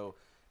caretakers so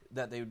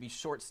that they would be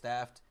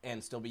short-staffed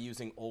and still be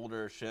using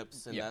older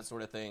ships and that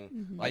sort of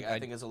thing. Like I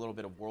think is a little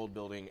bit of world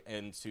building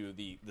into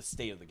the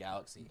state of the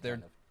galaxy.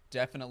 They're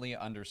definitely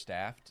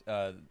understaffed.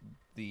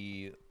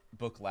 The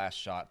book Last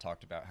Shot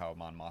talked about how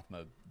Mon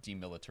Mothma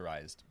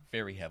demilitarized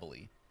very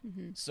heavily.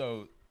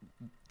 So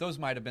those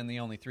might have been the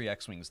only 3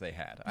 X-Wings they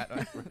had.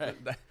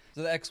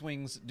 So the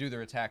X-Wings do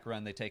their attack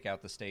run. They take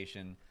out the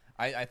station.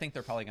 I think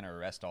they're probably going to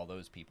arrest all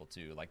those people,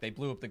 too. Like, they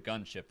blew up the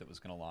gunship that was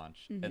going to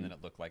launch, and then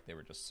it looked like they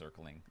were just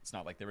circling. It's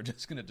not like they were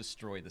just going to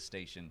destroy the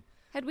station.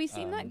 Had we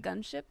seen that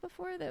gunship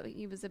before that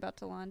he was about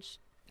to launch?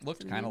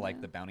 Looked kind of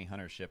like the bounty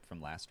hunter ship from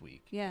last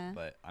week. Yeah.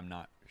 But I'm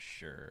not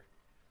sure.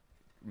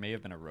 May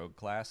have been a rogue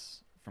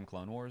class from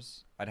Clone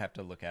Wars. I'd have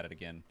to look at it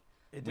again.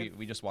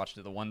 We just watched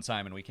it the one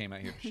time, and we came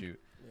out here to shoot.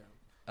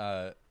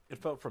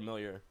 It felt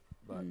familiar,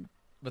 but...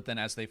 But then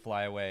as they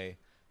fly away,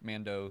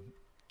 Mando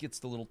gets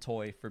the little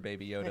toy for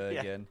Baby Yoda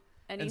again.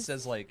 And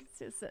says, like...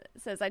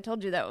 Says, I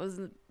told you that was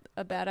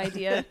a bad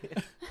idea.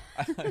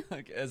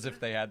 Like, as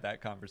if they had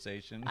that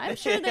conversation. I'm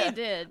sure they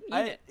did.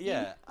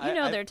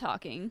 They're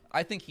talking.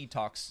 I think he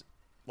talks...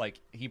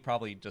 Like, he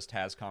probably just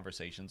has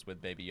conversations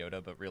with Baby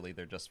Yoda, but really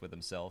they're just with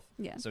himself.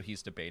 Yeah. So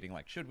he's debating,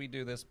 like, should we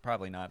do this?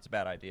 Probably not. It's a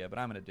bad idea, but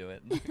I'm going to do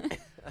it.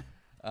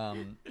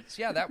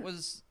 So, yeah, that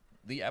was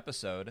the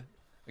episode.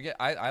 Again,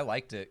 I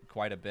liked it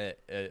quite a bit.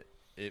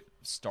 It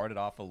started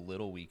off a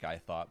little weak, I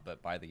thought,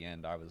 but by the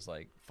end, I was,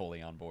 like,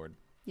 fully on board.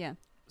 Yeah.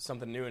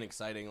 Something new and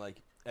exciting,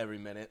 like, every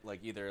minute.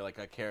 Like, either, like,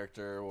 a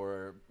character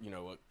or,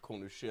 a cool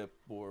new ship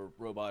or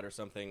robot or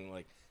something.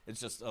 Like,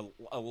 it's just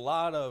a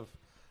lot of...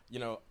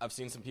 I've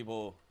seen some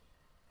people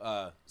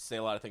say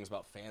a lot of things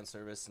about fan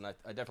service, and I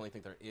definitely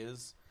think there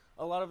is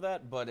a lot of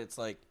that. But it's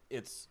like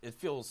it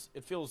feels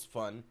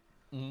fun.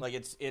 Like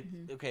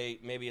okay,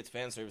 maybe it's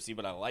fan servicey,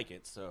 but I like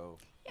it. So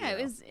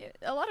yeah,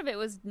 a lot of it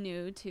was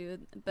new too.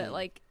 But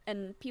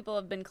and people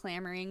have been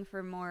clamoring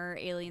for more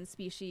alien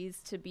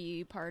species to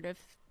be part of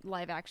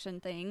live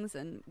action things,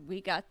 and we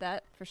got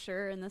that for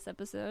sure in this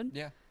episode.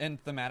 Yeah, and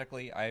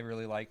thematically, I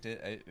really liked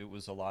it. It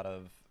was a lot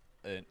of.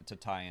 To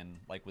tie in,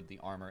 like, with the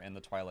armor, and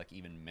the Twi'lek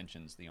even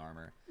mentions the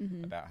armor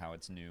about how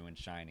it's new and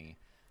shiny,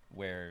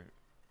 where,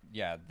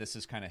 yeah, this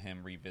is kind of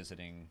him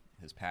revisiting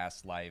his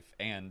past life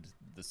and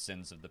the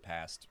sins of the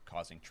past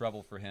causing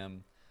trouble for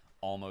him,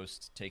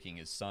 almost taking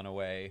his son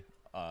away,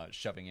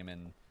 shoving him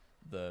in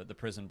the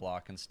prison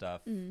block and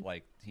stuff.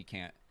 Like, he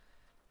can't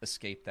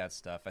escape that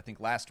stuff. I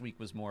think last week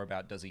was more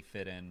about, does he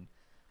fit in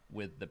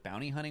with the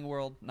bounty hunting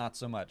world? Not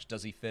so much.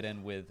 Does he fit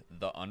in with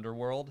the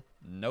underworld?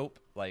 Nope.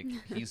 Like,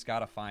 he's got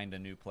to find a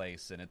new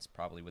place, and it's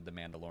probably with the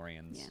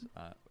Mandalorians.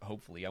 Yeah.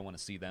 Hopefully, I want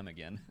to see them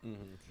again.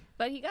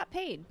 But he got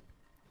paid.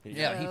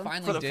 Yeah, he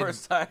finally for the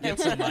first time get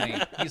some money.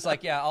 He's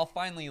like, yeah, I'll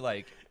finally,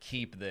 like,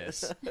 keep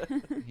this.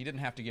 He didn't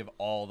have to give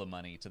all the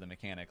money to the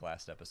mechanic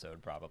last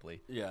episode,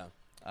 probably. Yeah.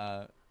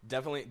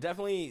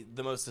 Definitely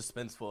the most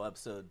suspenseful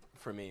episode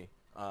for me.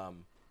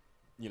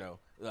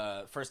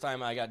 First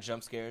time I got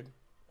jump scared.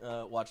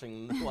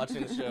 Watching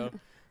the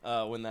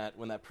show when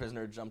that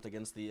prisoner jumped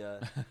against the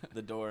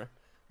door,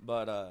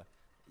 but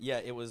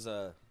it was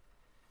a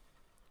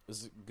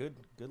good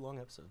long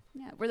episode.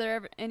 Yeah, were there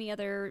ever any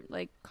other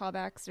like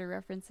callbacks or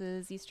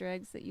references, Easter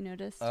eggs that you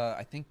noticed?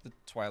 I think the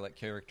Twi'lek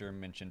character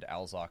mentioned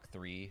Alzok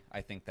 3. I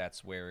think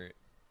that's where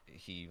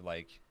he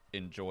like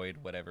enjoyed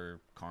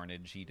whatever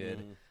carnage he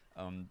did.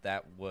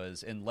 That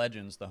was in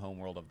Legends, the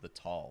homeworld of the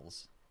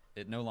Talls.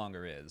 It no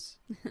longer is,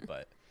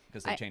 but.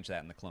 Because they changed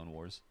that in the Clone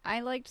Wars. I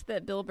liked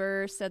that Bill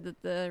Burr said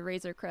that the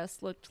Razor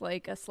Crest looked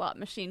like a slot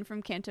machine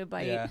from Canto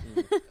Bight. Yeah.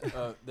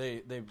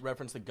 They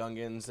referenced the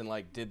Gungans and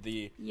like did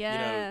the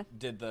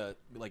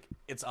like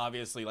it's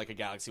obviously like a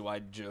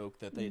galaxy-wide joke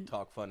that they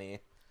talk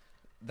funny.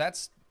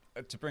 That's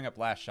to bring up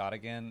Last Shot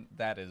again.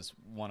 That is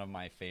one of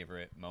my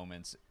favorite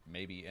moments,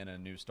 maybe in a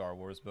new Star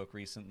Wars book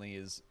recently,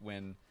 is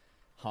when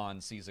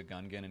Han sees a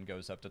Gungan and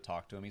goes up to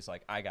talk to him. He's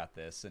like, I got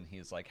this. And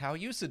he's like, how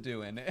you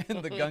doing?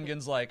 And the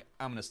Gungan's like,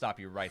 I'm going to stop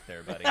you right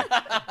there, buddy.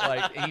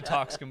 Like, he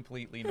talks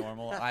completely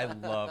normal. I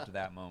loved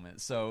that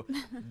moment. So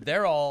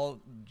they're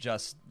all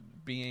just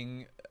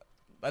being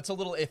that's a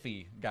little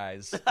iffy,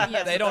 guys.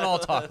 Yes. They don't all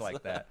talk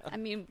like that. I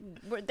mean,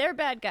 they're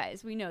bad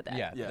guys. We know that.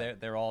 Yeah.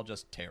 They're all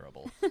just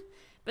terrible.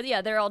 But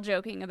yeah, they're all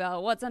joking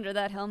about what's under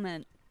that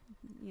helmet.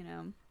 You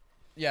know.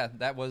 Yeah,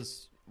 that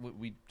was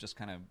we just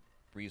kind of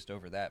breezed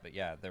over that. But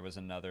yeah, there was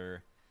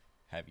another.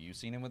 Have you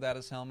seen him without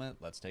his helmet?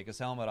 Let's take his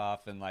helmet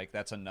off, and like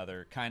that's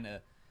another kind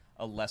of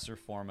a lesser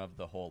form of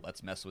the whole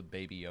let's mess with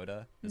Baby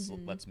Yoda.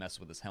 Let's mess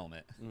with his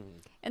helmet.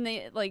 And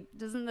they like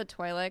doesn't the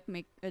Twi'lek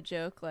make a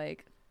joke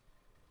like,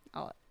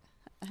 oh,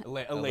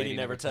 A lady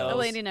never tells. a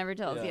lady never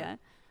tells, Yeah. yeah.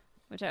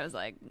 Which I was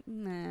like,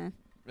 nah.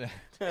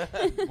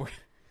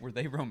 Were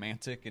they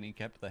romantic and he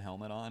kept the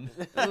helmet on?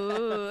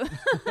 Ooh.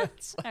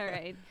 All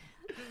right.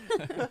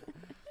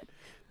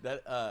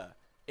 That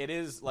it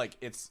is like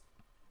it's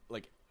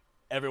like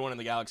everyone in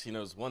the galaxy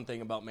knows one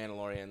thing about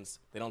Mandalorians: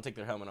 they don't take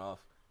their helmet off,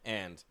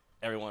 and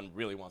everyone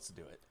really wants to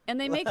do it. And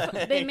they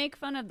make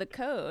fun of the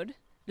code.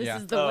 This Yeah.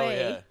 is the way.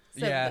 Yeah.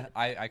 So Yeah,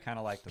 I kind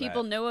of liked that.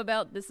 people know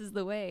about this is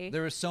the way.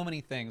 There were so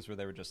many things where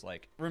they were just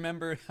like,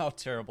 remember how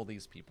terrible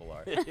these people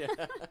are.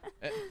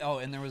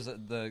 And there was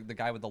the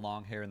guy with the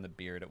long hair and the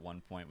beard at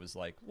one point was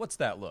like, what's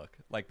that look?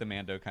 Like the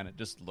Mando kind of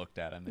just looked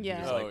at him and Yeah.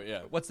 he was Oh, like,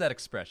 yeah. what's that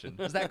expression?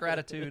 Is that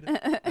gratitude?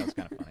 That was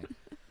kind of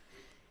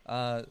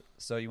funny.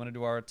 So you want to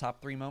do our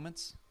top 3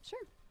 moments? Sure.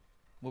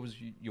 What was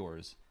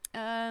yours?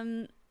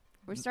 We're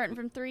starting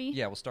from 3.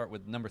 Yeah, we'll start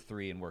with number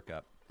 3 and work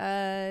up.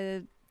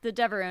 The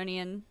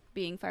Deveronian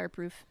being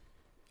fireproof.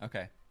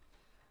 Okay.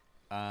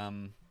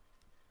 I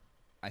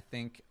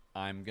think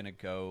I'm going to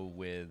go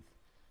with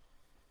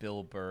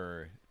Bill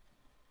Burr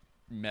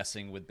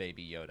messing with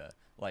Baby Yoda.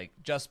 Like,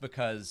 just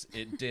because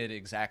it did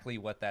exactly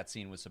what that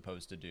scene was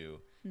supposed to do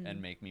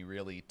and make me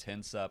really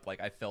tense up. Like,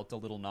 I felt a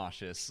little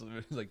nauseous.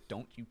 Like,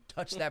 don't you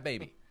touch that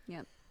baby.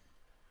 Yep.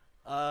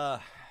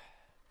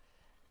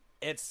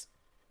 It's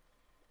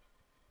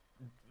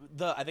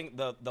I think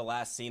the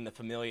last scene, the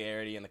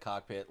familiarity in the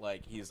cockpit,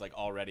 like he's like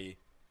already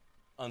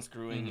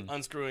unscrewing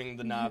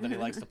the knob that he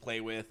likes to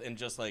play with, and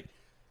just like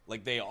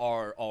they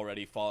are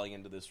already falling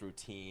into this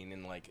routine,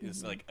 and like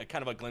it's like a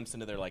kind of a glimpse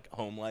into their like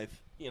home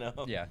life, you know?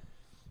 Yeah.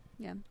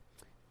 Yeah.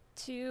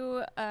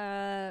 2,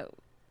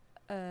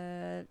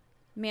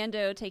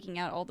 Mando taking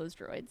out all those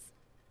droids.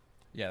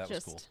 Yeah, that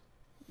Just was cool.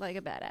 like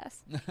a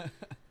badass.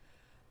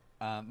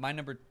 My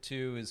number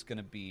 2 is going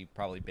to be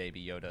probably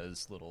Baby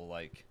Yoda's little,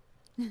 like,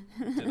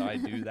 did I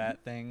do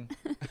that thing?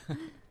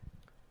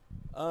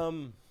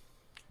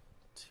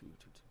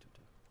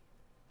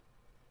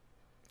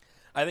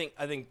 I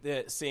think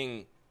that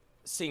seeing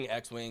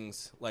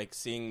X-wings, like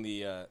seeing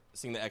the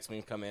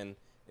X-wings come in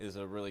is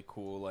a really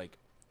cool, like,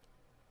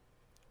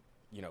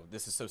 you know,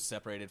 this is so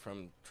separated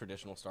from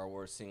traditional Star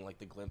Wars. Seeing like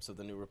the glimpse of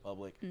the New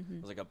Republic, it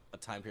was like a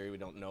time period we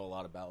don't know a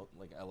lot about.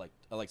 Like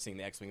I like seeing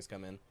the X-wings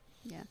come in.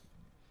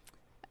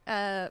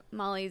 Yeah.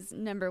 Molly's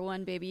number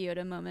 1 Baby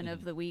Yoda moment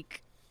of the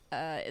week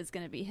is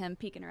going to be him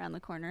peeking around the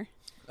corner.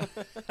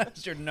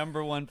 That's your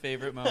number 1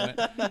 favorite moment.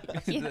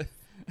 Yeah.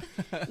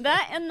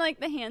 That and like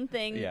the hand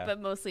thing, Yeah. but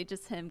mostly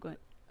just him going.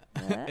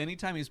 What?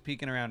 Anytime he's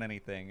peeking around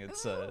anything,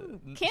 it's a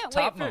Can't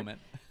top wait for, moment.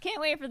 Can't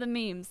wait for the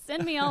memes.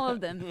 Send me all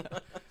of them.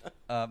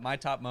 My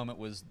top moment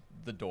was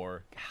the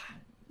door.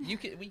 You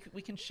can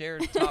we can share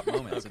top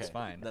moments. Okay, It's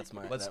fine. that's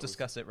mine. Let's That was-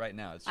 discuss it right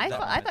now. It's I top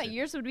thought moment too.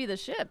 yours would be the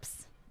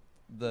ships.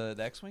 The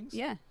X-wings.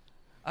 Yeah.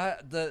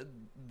 The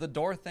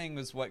door thing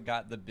was what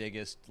got the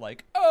biggest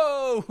like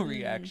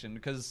reaction,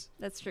 because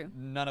That's true.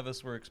 none of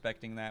us were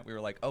expecting that. We were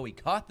like, oh, he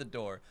caught the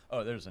door.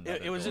 Oh, there's another.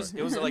 It was door. just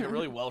it was like a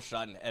really well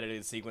shot and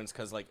edited sequence,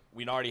 because like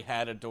we'd already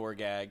had a door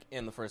gag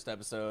in the first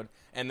episode,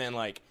 and then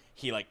like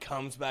he like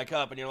comes back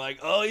up and you're like,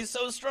 oh, he's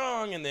so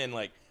strong, and then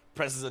like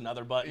presses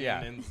another button,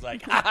 Yeah. and it's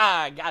like,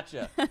 haha,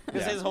 gotcha.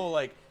 Because Yeah.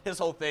 his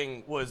whole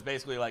thing was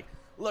basically like,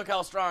 look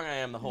how strong I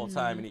am the whole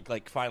time, and he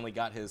like finally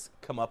got his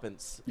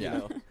comeuppance. Yeah. You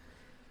know?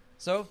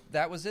 So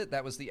that was it.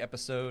 That was the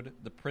episode,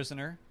 The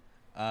Prisoner.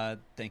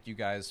 Thank you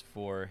guys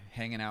for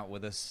hanging out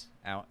with us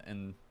out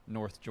in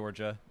North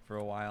Georgia for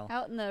a while.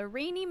 Out in the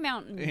rainy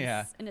mountains.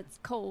 Yeah. And it's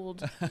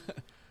cold. We're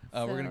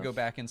going to So- go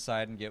back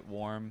inside and get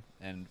warm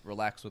and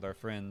relax with our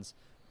friends.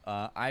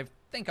 I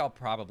think I'll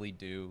probably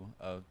do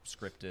a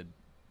scripted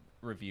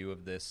review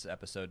of this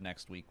episode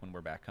next week when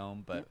we're back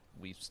home, but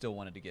we still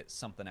wanted to get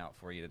something out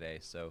for you today.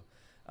 So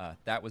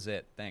that was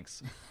it.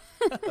 Thanks.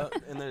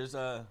 And there's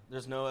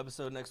no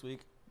episode next week,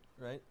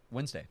 right?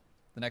 Wednesday.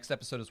 The next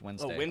episode is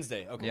Wednesday. Oh,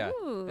 Wednesday. Okay. Yeah.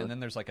 Ooh. And then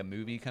there's like a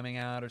movie coming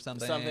out or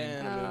something. Something,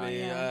 a Oh, movie.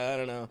 yeah. I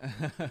don't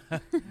know.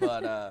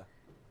 But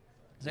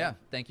So yeah,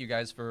 thank you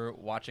guys for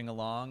watching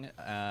along.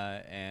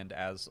 And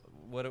as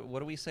what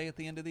do we say at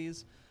the end of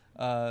these?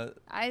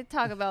 I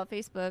talk about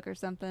Facebook or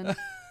something.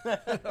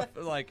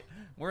 Like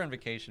we're in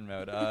vacation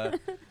mode.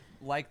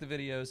 Like the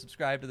video,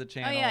 subscribe to the Oh,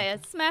 channel. yeah.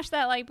 Smash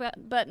that like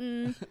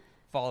button.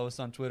 Follow us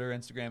on Twitter,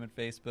 Instagram, and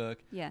Facebook.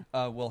 Yeah.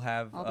 We'll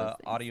have All those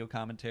things. audio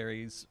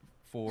commentaries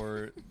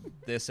for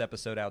this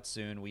episode out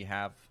soon. We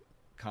have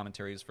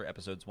commentaries for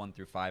episodes 1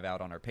 through 5 out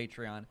on our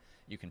Patreon.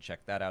 You can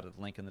check that out at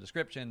the link in the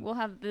description. We'll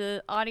have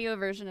the audio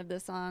version of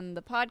this on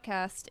the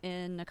podcast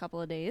in a couple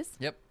of days.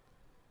 Yep.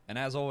 And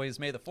as always,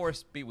 may the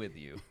Force be with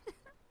you.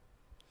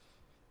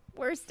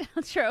 Worst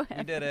outro ever.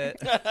 We did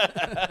it.